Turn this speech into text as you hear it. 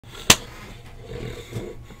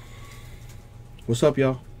What's up,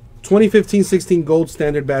 y'all? 2015-16 Gold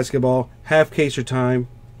Standard Basketball. Half caser time.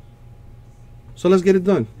 So let's get it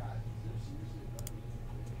done.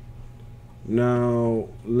 Now,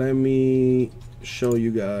 let me show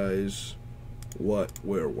you guys what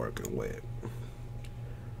we're working with.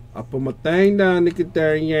 I put my thing down, look at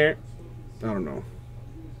there, yeah. I don't know.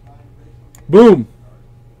 Boom!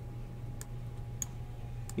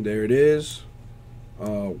 There it is.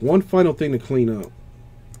 One final thing to clean up.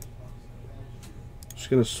 Just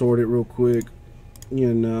gonna sort it real quick,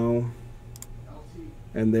 you know.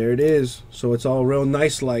 And there it is. So it's all real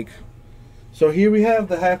nice like. So here we have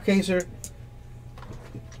the half caser.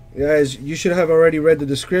 Guys, you should have already read the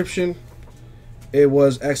description. It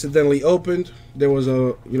was accidentally opened. There was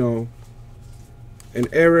a, an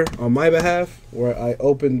error on my behalf where I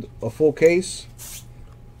opened a full case,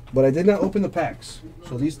 but I did not open the packs.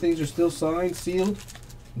 So these things are still signed, sealed,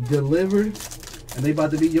 delivered, and they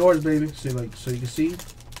about to be yours, baby. So you can see,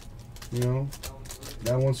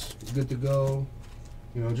 that one's good to go.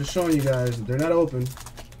 Just showing you guys that they're not open.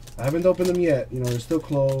 I haven't opened them yet. They're still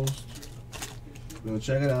closed.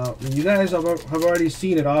 Check it out. I mean, you guys have already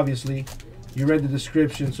seen it, obviously. You read the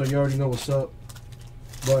description, so you already know what's up.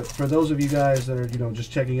 But for those of you guys that are,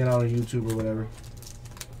 just checking it out on YouTube or whatever,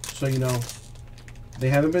 so they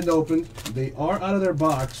haven't been opened. They are out of their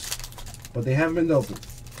box, but they haven't been opened.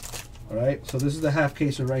 All right. So this is the half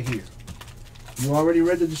caser right here. You already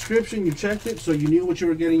read the description. You checked it, so you knew what you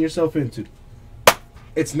were getting yourself into.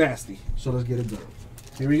 It's nasty. So let's get it done.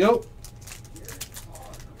 Here we go.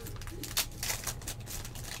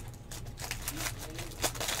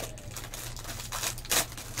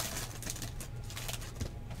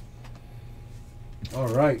 All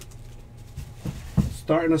right,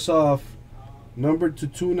 starting us off, numbered to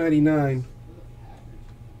 299,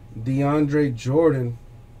 DeAndre Jordan.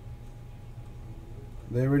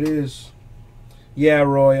 There it is. Yeah,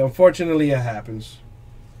 Roy, unfortunately it happens,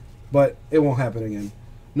 but it won't happen again.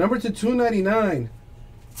 Numbered to 299,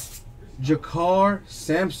 Jakar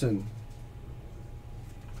Sampson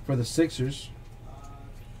for the Sixers.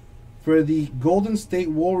 For the Golden State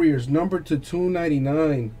Warriors, numbered to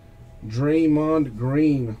 299, Draymond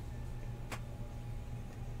Green.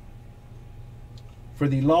 For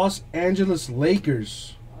the Los Angeles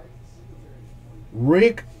Lakers,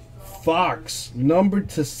 Rick Fox, numbered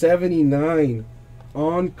to 79,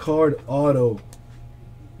 on-card auto.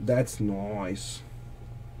 That's nice.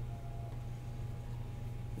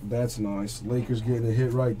 That's nice. Lakers getting a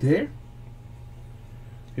hit right there.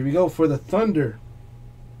 Here we go for the Thunder.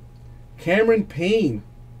 Cameron Payne,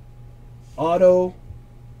 auto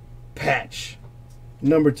patch,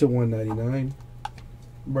 number to 199.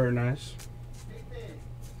 Very nice.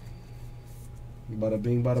 Bada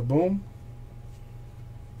bing, bada boom.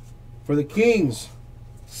 For the Kings,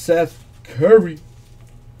 Seth Curry,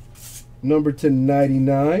 number to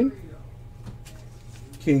 99.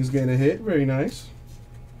 Kings getting a hit. Very nice.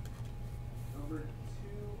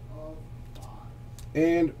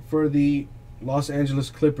 And for the Los Angeles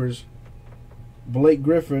Clippers, Blake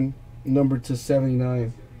Griffin, number to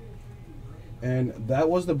 79. And that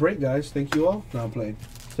was the break, guys. Thank you all. Now I'm playing.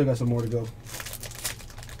 Still got some more to go.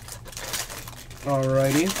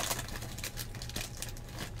 Alrighty.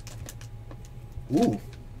 Ooh.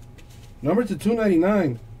 Number to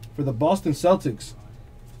 299 for the Boston Celtics,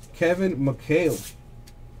 Kevin McHale.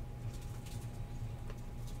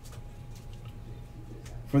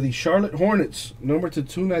 For the Charlotte Hornets, number to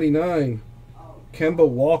 299, Kemba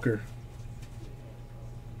Walker.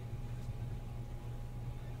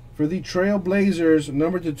 For the Trail Blazers,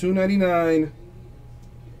 number to 299,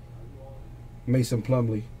 Mason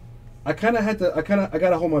Plumlee. I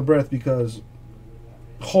gotta hold my breath because,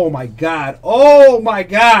 oh my god,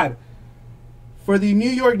 for the New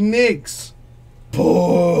York Knicks,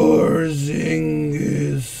 Porzingis.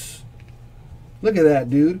 Look at that,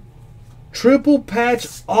 dude. Triple patch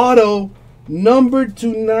auto, numbered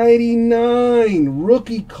to 99,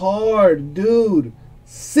 rookie card, dude.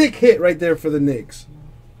 Sick hit right there for the Knicks.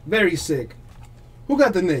 Very sick. Who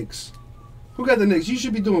got the Knicks? Who got the Knicks? You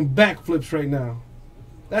should be doing backflips right now.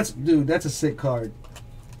 That's a sick card.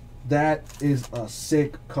 That is a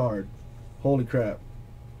sick card. Holy crap.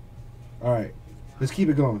 All right, let's keep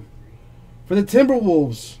it going. For the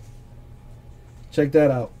Timberwolves, check that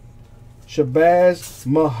out. Shabazz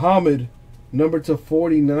Muhammad, number to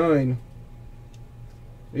 49.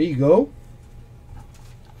 There you go.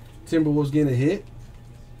 Timberwolves getting a hit.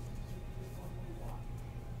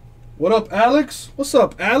 What up, Alex? What's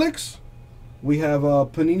up, Alex? We have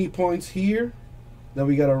Panini points here that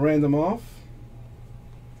we got to random off.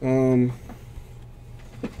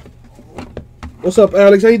 What's up,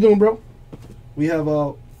 Alex? How you doing, bro? We have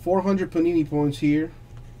 400 Panini points here.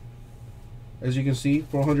 As you can see,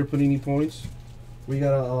 400 Panini points. We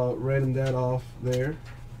gotta random that off there.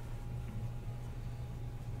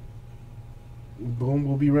 Boom,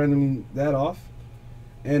 we'll be randoming that off.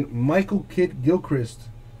 And Michael Kidd Gilchrist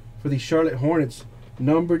for the Charlotte Hornets,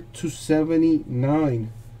 number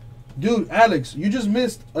 279. Dude, Alex, you just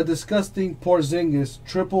missed a disgusting Porzingis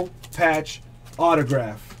triple patch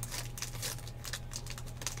autograph.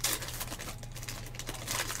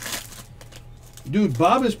 Dude,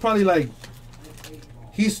 Bob is probably like,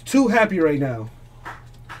 he's too happy right now.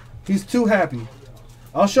 He's too happy.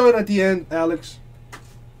 I'll show it at the end, Alex.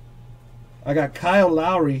 I got Kyle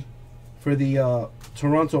Lowry for the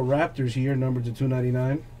Toronto Raptors here, number to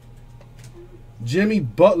 299. Jimmy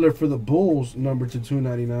Butler for the Bulls, number to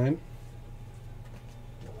 299.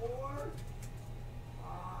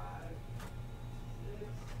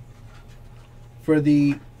 For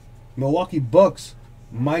the Milwaukee Bucks,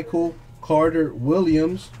 Michael Carter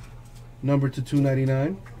Williams, number to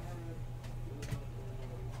 299.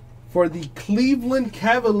 For the Cleveland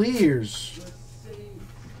Cavaliers,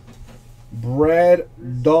 Brad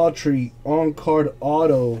Daughtry on-card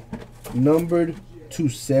auto, numbered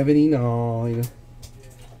 279.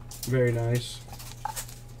 Very nice.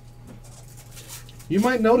 You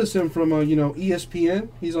might notice him from ESPN.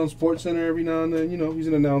 He's on SportsCenter every now and then. He's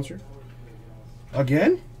an announcer.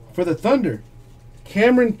 Again, for the Thunder,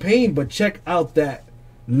 Cameron Payne. But check out that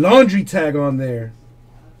laundry tag on there.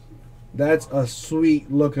 That's a sweet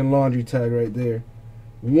looking laundry tag right there.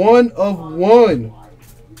 1 of 1.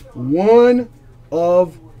 1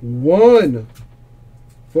 of 1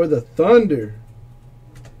 for the Thunder.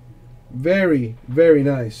 Very, very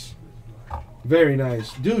nice. Very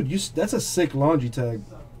nice. Dude, that's a sick laundry tag.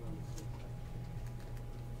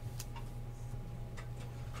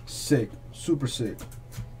 Sick. Super sick.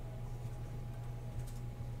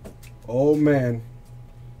 Oh, man.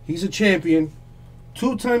 He's a champion.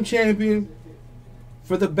 2-time champion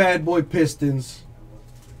for the bad boy Pistons.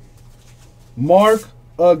 Mark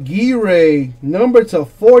Aguirre, number to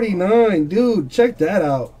 49. Dude, check that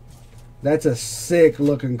out. That's a sick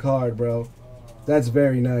looking card, bro. That's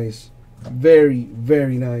very nice. Very,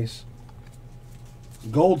 very nice.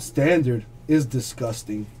 Gold standard is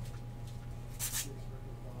disgusting.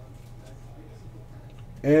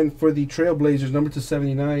 And for the Trailblazers, number to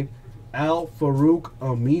 79, Al Farouk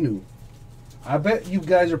Aminu. I bet you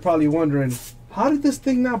guys are probably wondering, how did this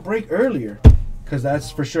thing not break earlier? Because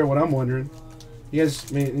that's for sure what I'm wondering. You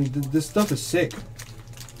guys, man, this stuff is sick.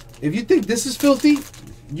 If you think this is filthy,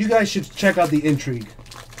 you guys should check out the intrigue.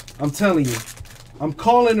 I'm telling you. I'm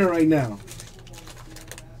calling it right now.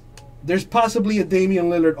 There's possibly a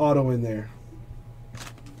Damian Lillard auto in there.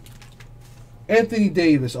 Anthony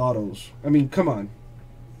Davis autos. I mean, come on.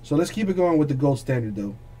 So let's keep it going with the gold standard,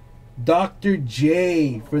 though. Dr.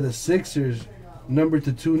 J for the Sixers, number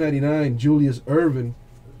to 299, Julius Erving.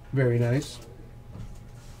 Very nice.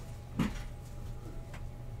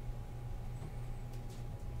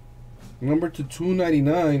 Number to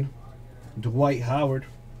 299, Dwight Howard.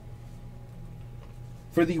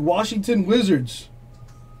 For the Washington Wizards,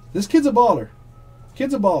 this kid's a baller.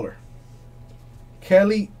 Kid's a baller.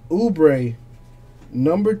 Kelly Oubre,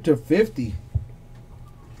 number to 50.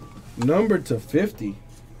 Number to 50.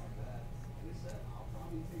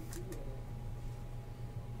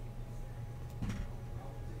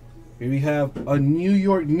 Here we have a New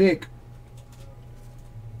York Knick,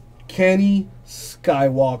 Kenny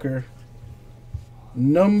Skywalker,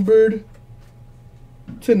 numbered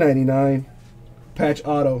to 99. Patch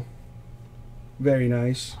auto. Very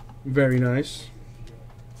nice. Very nice.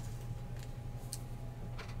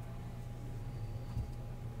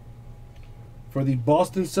 For the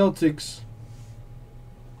Boston Celtics,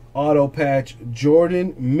 auto patch,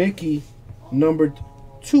 Jordan Mickey, numbered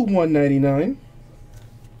to 199.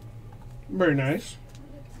 Very nice.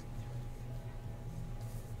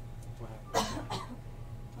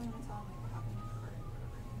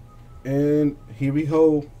 And here we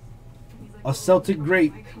go. A Celtic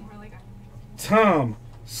great, Tom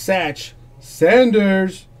Satch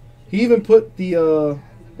Sanders. He even put the, look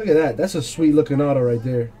at that. That's a sweet looking auto right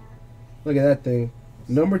there. Look at that thing.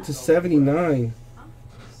 Number to 79.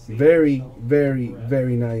 Very, very,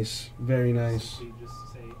 very nice. Very nice.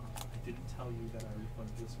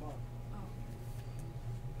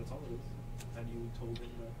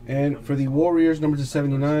 And for the Warriors, number to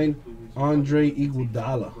 79, Andre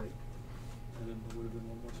Iguodala.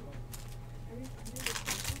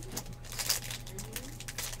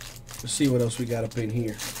 Let's see what else we got up in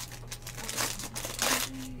here.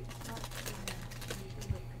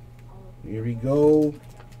 Here we go.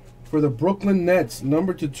 For the Brooklyn Nets,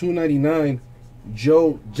 number to 299,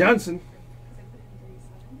 Joe Johnson.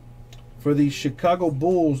 For the Chicago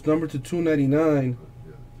Bulls, number to 299,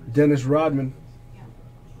 Dennis Rodman.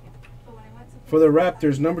 For the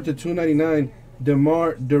Raptors, number to 299,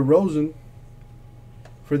 DeMar DeRozan.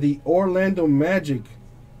 For the Orlando Magic,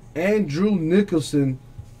 Andrew Nicholson,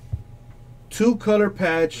 2-color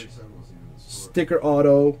patch, sticker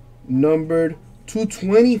auto, numbered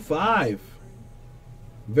 225.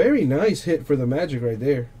 Very nice hit for the Magic right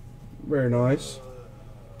there. Very nice.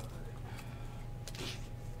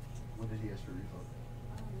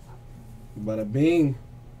 Bada bing,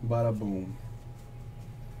 bada boom.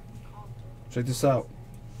 Check this out.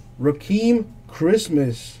 Rakeem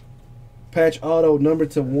Christmas, patch auto, number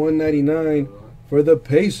to 199 for the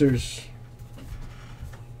Pacers.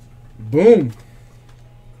 Boom.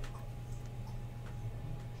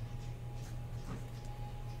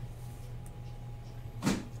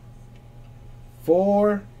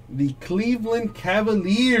 For the Cleveland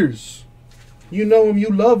Cavaliers, you know him, you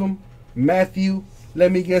love him, Matthew.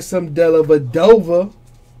 Let me get some Dellavedova.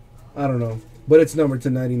 I don't know, but it's numbered to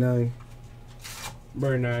 99.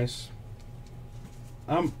 Very nice.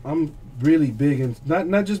 I'm really big, and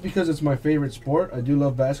not just because it's my favorite sport. I do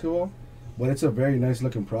love basketball, but it's a very nice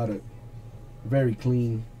looking product. Very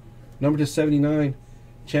clean. Number to 79,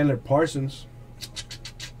 Chandler Parsons.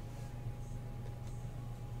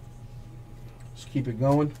 Let's keep it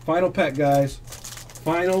going. Final pack, guys.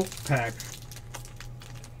 Final pack.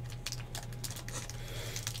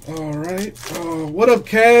 All right. What up,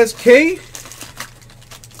 Kaz K?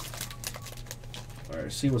 All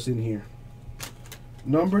right, see what's in here.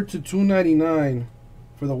 Number to 299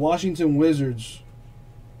 for the Washington Wizards,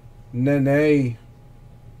 Nene.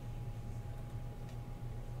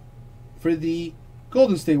 For the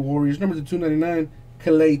Golden State Warriors, number to 299,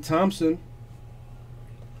 Klay Thompson.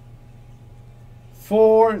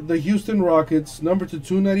 For the Houston Rockets, number to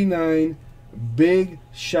 299, Big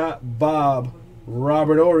Shot Bob,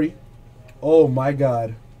 Robert Horry. Oh my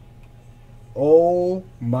God. Oh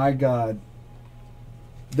my God.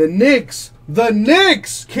 The Knicks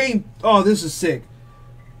came. Oh, this is sick.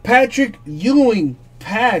 Patrick Ewing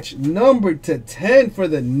patch, number to 10 for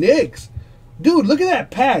the Knicks. Dude, look at that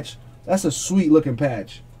patch. That's a sweet looking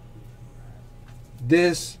patch.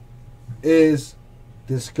 This is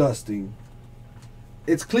disgusting.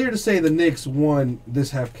 It's clear to say the Knicks won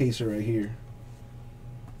this half caser right here.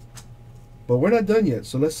 But we're not done yet,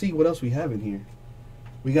 so let's see what else we have in here.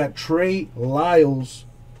 We got Trey Lyles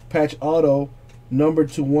patch auto, number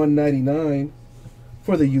to 199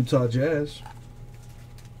 for the Utah Jazz.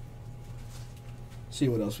 See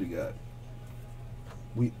what else we got.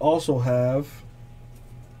 We also have,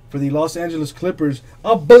 for the Los Angeles Clippers,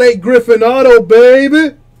 a Blake Griffin auto,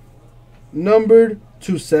 baby. Numbered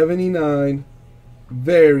to 79.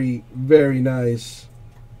 Very, very nice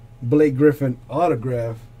Blake Griffin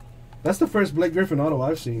autograph. That's the first Blake Griffin auto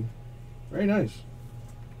I've seen. Very nice.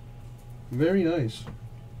 Very nice.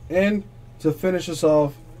 And to finish us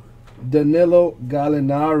off, Danilo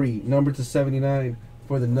Gallinari, number to 79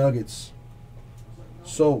 for the Nuggets.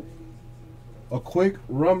 So, a quick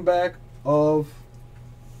run back of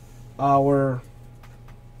our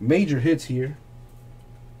major hits here.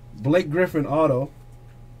 Blake Griffin auto.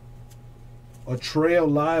 A Trey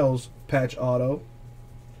Lyles patch auto.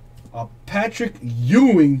 A Patrick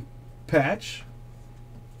Ewing patch.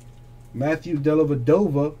 Matthew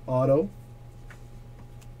Dellavedova auto.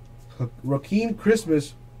 Rakeem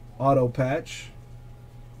Christmas auto patch.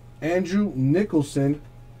 Andrew Nicholson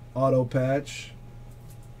auto patch.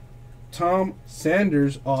 Tom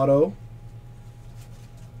Sanders auto.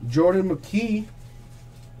 Jordan McKee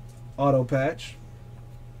auto patch.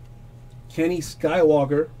 Kenny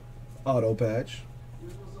Skywalker auto patch.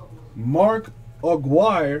 Mark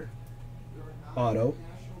Aguirre auto.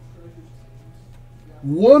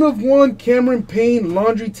 1/1 Cameron Payne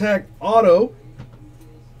Laundry Tack auto.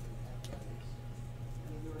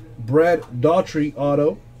 Brad Daughtry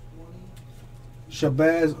auto.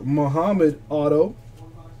 Shabazz Muhammad auto.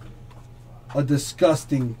 A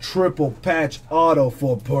disgusting triple patch auto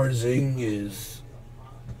for Porzingis.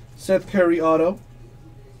 Seth Curry auto.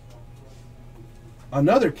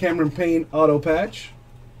 Another Cameron Payne auto patch.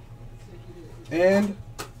 And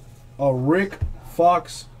a Rick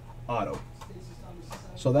Fox auto.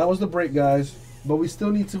 So that was the break, guys. But we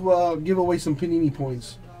still need to give away some Panini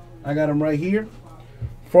points. I got them right here.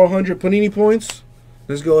 400 Panini points.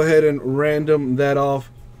 Let's go ahead and random that off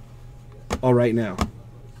right now.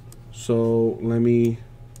 So let me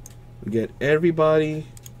get everybody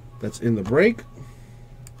that's in the break.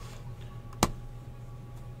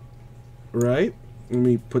 Right. Let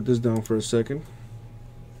me put this down for a second.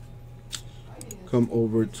 Come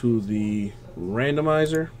over to the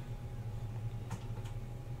randomizer.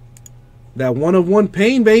 That 1 of 1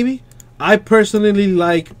 pain, baby. I personally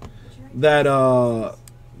like that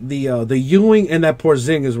the Ewing and that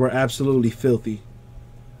Porzingis were absolutely filthy.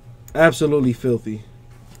 Absolutely filthy.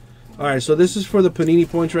 Alright, so this is for the Panini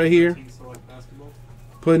points right here.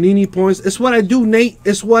 Panini points. It's what I do, Nate.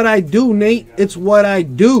 It's what I do, Nate. It's what I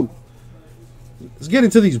do. Let's get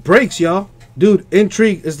into these breaks, y'all. Dude,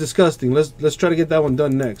 intrigue is disgusting. Let's try to get that one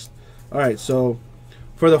done next. Alright, so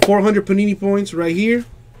for the 400 Panini points right here,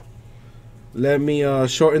 let me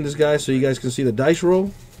shorten this guy so you guys can see the dice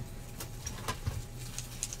roll.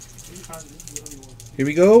 Here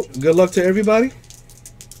we go. Good luck to everybody.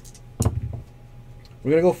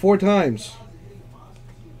 We're going to go 4 times.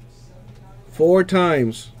 4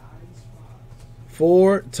 times.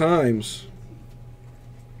 4 times.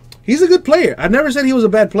 He's a good player. I never said he was a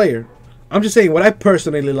bad player. I'm just saying what I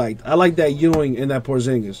personally liked. I like that Ewing and that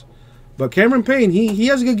Porzingis. But Cameron Payne, he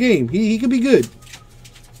has a good game. He could be good.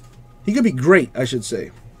 He could be great, I should say.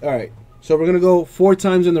 All right. So we're going to go 4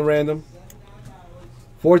 times in the random.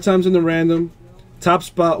 4 times in the random. Top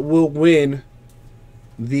spot will win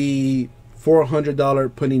the $400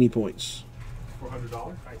 Panini points.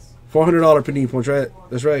 $400? Nice. $400 Panini points, right?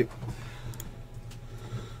 That's right.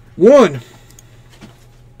 1,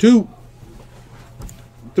 2,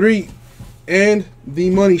 3, and the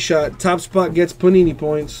money shot. Top spot gets Panini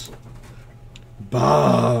points.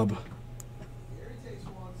 Bob.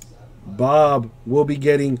 Bob will be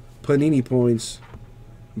getting Panini points.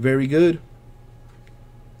 Very good.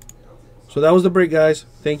 So that was the break, guys.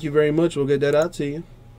 Thank you very much. We'll get that out to you.